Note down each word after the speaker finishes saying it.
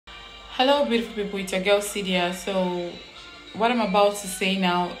Hello, beautiful people. It's your girl Cydia. So, what I'm about to say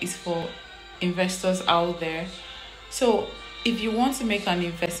now is for investors out there. So, if you want to make an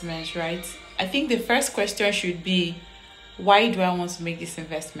investment, right, I think the first question should be, why do I want to make this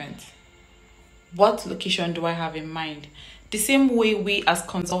investment? What location do I have in mind? The same way we as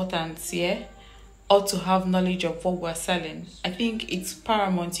consultants, ought to have knowledge of what we're selling. I think it's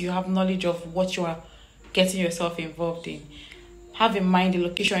paramount you have knowledge of what you are getting yourself involved in. Have in mind the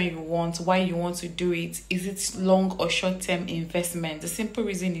location you want, why you want to do it. Is it long or short-term investment? The simple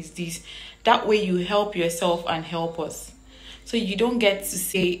reason is this. That way you help yourself and help us. So you don't get to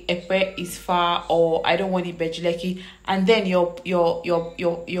say Epe is far or I don't want Ibejulekki, and then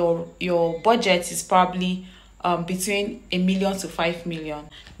your budget is probably between 1 million to 5 million,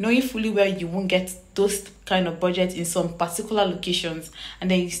 knowing fully well you won't get those kind of budget in some particular locations, and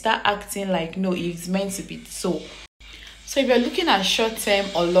then you start acting like no, it's meant to be so. So if you're looking at short term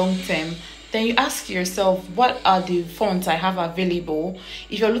or long term, then you ask yourself, what are the funds I have available?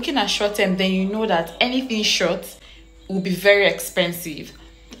 If you're looking at short term, then you know that anything short will be very expensive,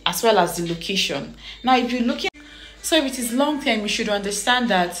 as well as the location. Now, if you're looking, so if it is long term, you should understand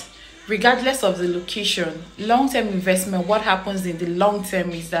that regardless of the location, long term investment, what happens in the long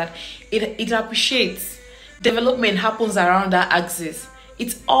term is that it appreciates. Development happens around that axis.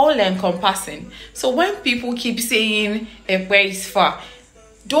 It's all encompassing. So when people keep saying Epe is far,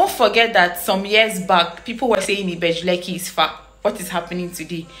 don't forget that some years back, people were saying Ibejulekki is far. What is happening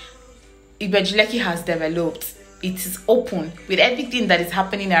today? Ibejulekki has developed. It is open with everything that is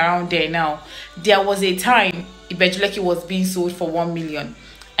happening around there now. There was a time Ibejulekki was being sold for 1 million.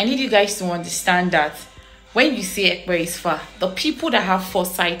 I need you guys to understand that when you say Epe is far, the people that have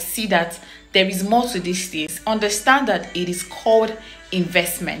foresight see that there is more to these things. Understand that it is called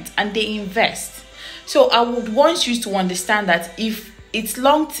investment and they invest. So I would want you to understand that if it's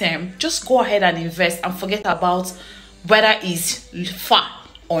long term, just go ahead and invest and forget about whether it's far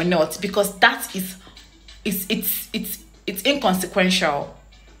or not, because that is it's inconsequential,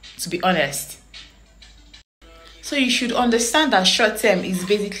 to be honest. So you should understand that short term is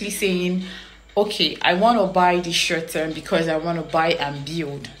basically saying, okay, I want to buy this short term because I want to buy and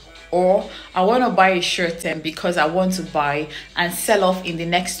build. Or I want to buy a short term because I want to buy and sell off in the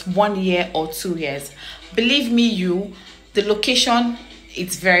next 1 year or 2 years. Believe me, the location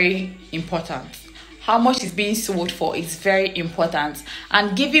is very important. How much is being sold for is very important.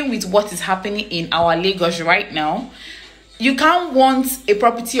 And given with what is happening in our Lagos right now, you can't want a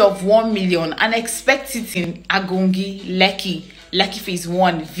property of 1 million and expect it in Agongi, Lekki Phase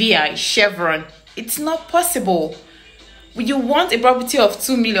 1, VI, Chevron. It's not possible. You want a property of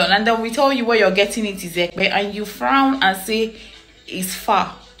 2 million and then we tell you where you're getting it is Epe and you frown and say it's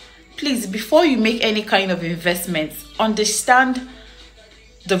far. Please, before you make any kind of investment, understand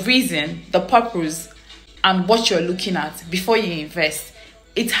the reason, the purpose, and what you're looking at before you invest.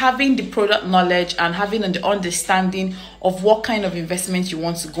 It's having the product knowledge and having the understanding of what kind of investment you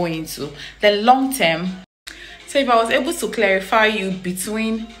want to go into. Then long term. So if I was able to clarify you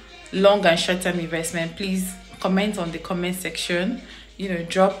between long and short term investment, please comment on the comment section.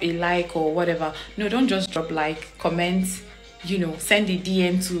 Drop a like or whatever. No, don't just drop like, comment, send a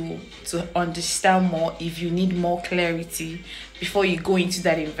DM to understand more if you need more clarity before you go into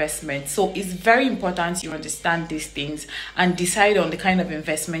that investment. So it's very important you understand these things and decide on the kind of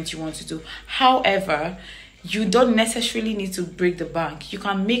investment you want to do. However, you don't necessarily need to break the bank. You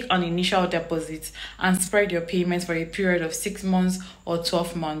can make an initial deposit and spread your payments for a period of 6 months or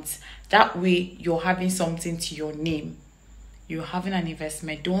 12 months. That way, you're having something to your name. You're having an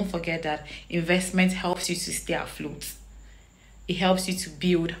investment. Don't forget that investment helps you to stay afloat. It helps you to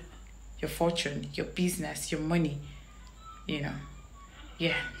build your fortune, your business, your money.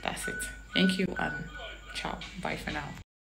 Yeah, that's it. Thank you and ciao. Bye for now.